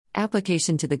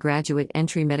Application to the Graduate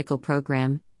Entry Medical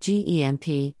Program,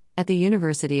 GEMP, at the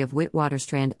University of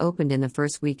Witwatersrand opened in the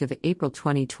first week of April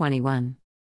 2021.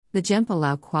 The GEMP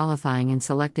allow qualifying and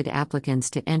selected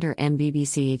applicants to enter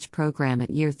MBBCH program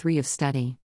at year 3 of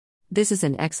study. This is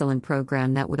an excellent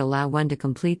program that would allow one to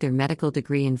complete their medical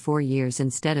degree in 4 years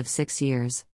instead of 6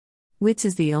 years. WITS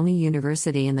is the only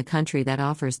university in the country that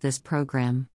offers this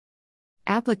program.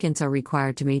 Applicants are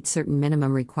required to meet certain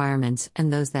minimum requirements,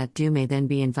 and those that do may then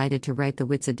be invited to write the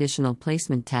WITS Additional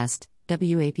Placement Test,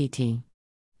 WAPT.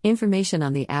 Information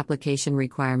on the application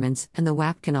requirements and the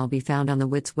WAP can all be found on the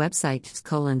WITS website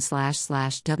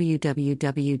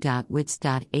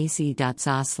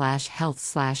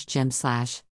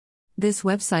www.wits.ac.za/health/gem/. This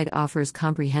website offers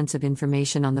comprehensive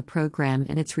information on the program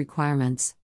and its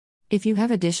requirements. If you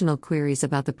have additional queries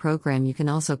about the program, you can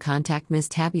also contact Ms.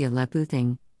 Tabia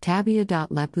Leputhing,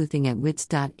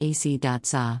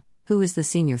 tabia.leputhing@wits.ac.za, who is the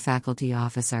Senior Faculty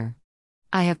Officer.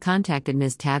 I have contacted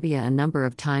Ms. Tabia a number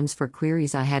of times for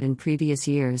queries I had in previous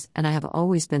years, and I have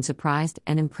always been surprised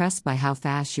and impressed by how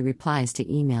fast she replies to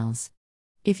emails.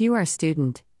 If you are a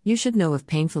student, you should know of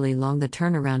painfully long the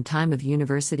turnaround time of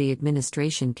university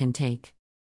administration can take.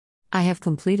 I have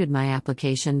completed my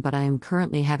application, but I am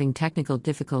currently having technical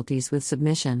difficulties with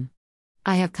submission.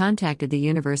 I have contacted the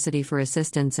university for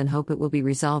assistance and hope it will be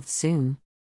resolved soon.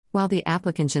 While the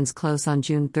applications close on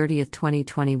June 30,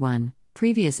 2021,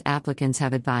 previous applicants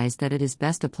have advised that it is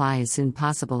best apply as soon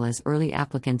possible, as early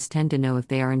applicants tend to know if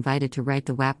they are invited to write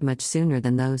the WAP much sooner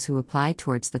than those who apply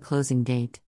towards the closing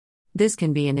date. This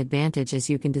can be an advantage as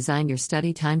you can design your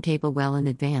study timetable well in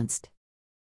advance.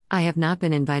 I have not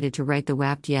been invited to write the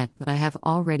WAP yet, but I have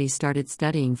already started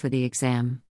studying for the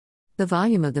exam. The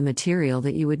volume of the material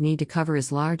that you would need to cover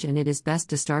is large, and it is best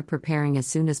to start preparing as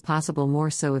soon as possible, more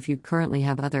so if you currently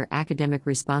have other academic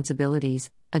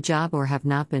responsibilities, a job, or have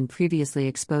not been previously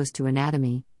exposed to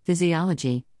anatomy,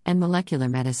 physiology, and molecular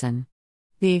medicine.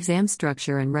 The exam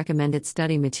structure and recommended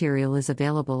study material is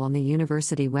available on the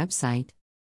university website.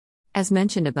 As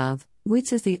mentioned above,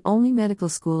 WITS is the only medical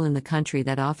school in the country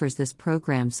that offers this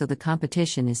program, so the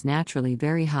competition is naturally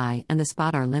very high and the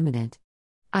spots are limited.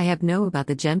 I have known about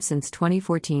the GEMP since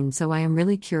 2014, so I am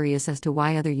really curious as to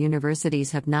why other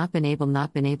universities have not been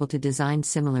able to design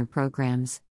similar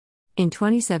programs. In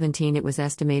 2017, it was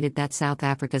estimated that South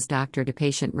Africa's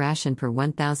doctor-to-patient ration per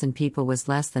 1,000 people was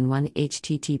less than 1.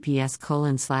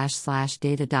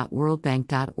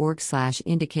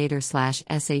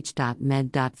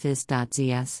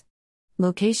 https://data.worldbank.org/indicator/sh.med.phys.zs.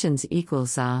 Locations =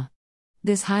 ZA.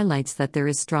 This highlights that there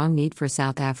is strong need for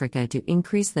South Africa to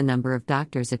increase the number of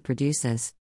doctors it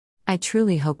produces. I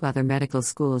truly hope other medical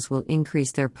schools will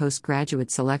increase their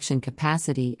postgraduate selection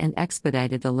capacity and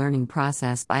expedite the learning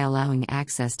process by allowing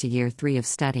access to year 3 of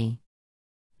study.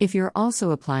 If you're also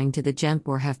applying to the GEMP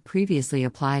or have previously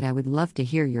applied, I would love to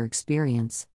hear your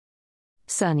experience.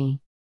 Sunny.